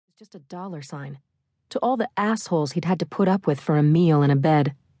just a dollar sign to all the assholes he'd had to put up with for a meal and a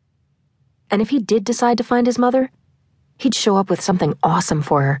bed. And if he did decide to find his mother, he'd show up with something awesome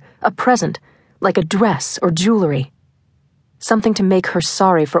for her, a present, like a dress or jewelry. Something to make her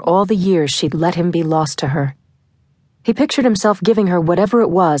sorry for all the years she'd let him be lost to her. He pictured himself giving her whatever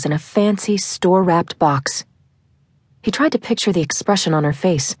it was in a fancy, store-wrapped box. He tried to picture the expression on her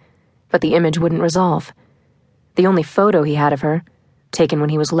face, but the image wouldn't resolve. The only photo he had of her, taken when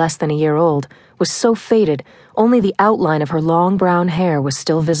he was less than a year old, was so faded, only the outline of her long brown hair was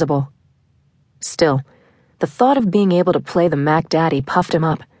still visible. Still, the thought of being able to play the Mac Daddy puffed him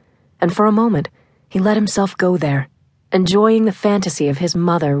up, and for a moment, he let himself go there, enjoying the fantasy of his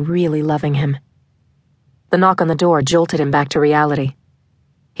mother really loving him. The knock on the door jolted him back to reality.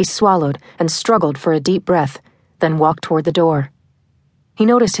 He swallowed and struggled for a deep breath, then walked toward the door. He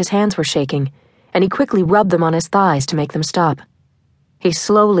noticed his hands were shaking, and he quickly rubbed them on his thighs to make them stop. He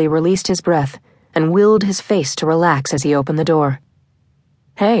slowly released his breath and willed his face to relax as he opened the door.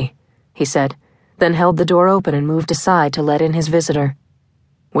 "Hey," he said, then held the door open and moved aside to let in his visitor.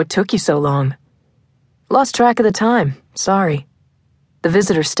 "What took you so long?" "Lost track of the time, sorry." The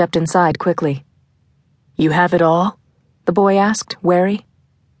visitor stepped inside quickly. "You have it all?" the boy asked, wary.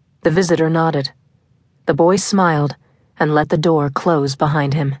 The visitor nodded. The boy smiled and let the door close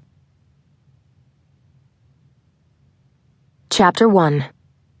behind him. Chapter 1.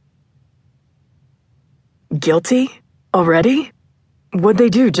 "Guilty? Already? What'd they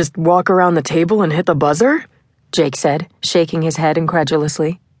do, just walk around the table and hit the buzzer?" Jake said, shaking his head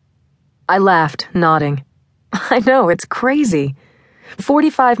incredulously. I laughed, nodding. "I know, it's crazy.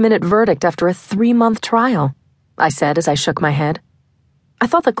 45-minute verdict after a 3-month trial," I said as I shook my head. "I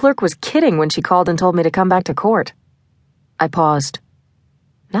thought the clerk was kidding when she called and told me to come back to court." I paused.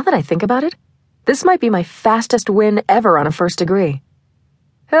 Now that I think about it, this might be my fastest win ever on a first degree.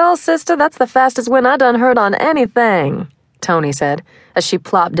 "Hell, sister, that's the fastest win I done heard on anything," Tony said, as she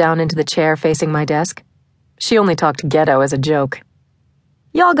plopped down into the chair facing my desk. She only talked ghetto as a joke.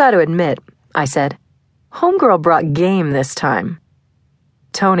 "Y'all gotta admit," I said, "homegirl brought game this time."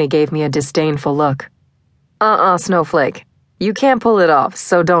 Tony gave me a disdainful look. Snowflake. You can't pull it off,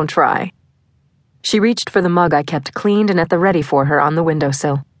 so don't try." She reached for the mug I kept cleaned and at the ready for her on the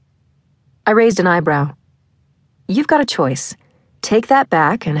windowsill. I raised an eyebrow. "You've got a choice. Take that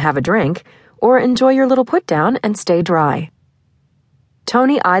back and have a drink, or enjoy your little put-down and stay dry."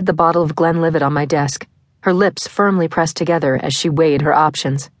 Tony eyed the bottle of Glenlivet on my desk, her lips firmly pressed together as she weighed her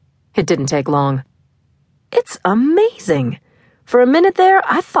options. It didn't take long. "It's amazing. For a minute there,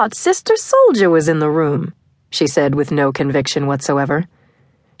 I thought Sister Soldier was in the room," she said with no conviction whatsoever.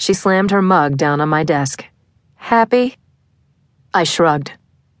 She slammed her mug down on my desk. "Happy?" I shrugged.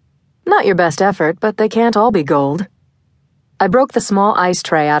 "Not your best effort, but they can't all be gold." I broke the small ice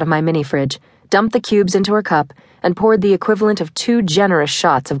tray out of my mini-fridge, dumped the cubes into her cup, and poured the equivalent of 2 generous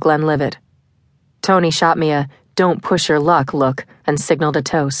shots of Glenlivet. Tony shot me a "don't push your luck" look and signaled a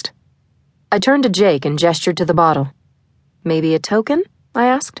toast. I turned to Jake and gestured to the bottle. "Maybe a token?" I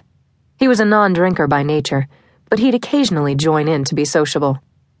asked. He was a non-drinker by nature, but he'd occasionally join in to be sociable.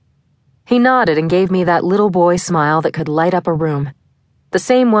 He nodded and gave me that little boy smile that could light up a room, the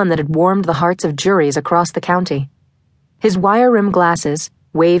same one that had warmed the hearts of juries across the county. His wire-rimmed glasses,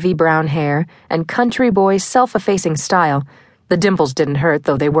 wavy brown hair, and country boy's self-effacing style, the dimples didn't hurt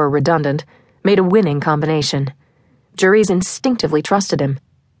though they were redundant, made a winning combination. Juries instinctively trusted him.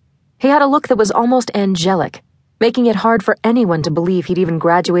 He had a look that was almost angelic, making it hard for anyone to believe he'd even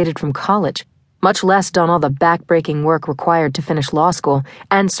graduated from college, much less done all the back-breaking work required to finish law school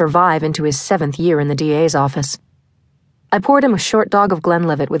and survive into his 7th year in the DA's office. I poured him a short dog of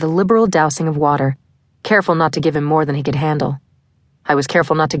Glenlivet with a liberal dousing of water, careful not to give him more than he could handle. I was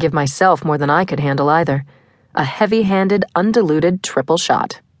careful not to give myself more than I could handle either. A heavy-handed, undiluted triple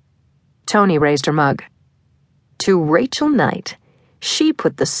shot. Tony raised her mug. "To Rachel Knight. She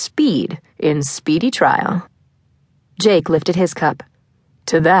put the speed in speedy trial." Jake lifted his cup.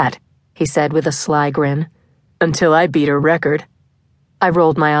 "To that," he said with a sly grin, "until I beat her record." I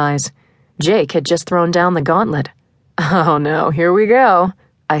rolled my eyes. Jake had just thrown down the gauntlet. "Oh no, here we go,"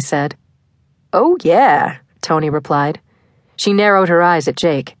 I said. "Oh yeah," Tony replied. She narrowed her eyes at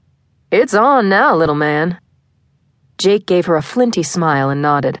Jake. "It's on now, little man." Jake gave her a flinty smile and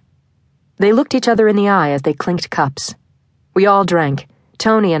nodded. They looked each other in the eye as they clinked cups. We all drank,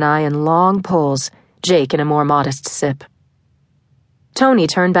 Tony and I in long pulls, Jake in a more modest sip. Tony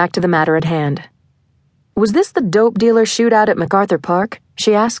turned back to the matter at hand. "Was this the dope dealer shootout at MacArthur Park?"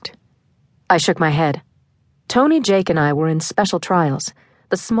 she asked. I shook my head. Tony, Jake, and I were in special trials,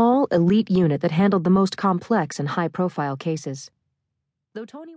 the small, elite unit that handled the most complex and high-profile cases. Though Tony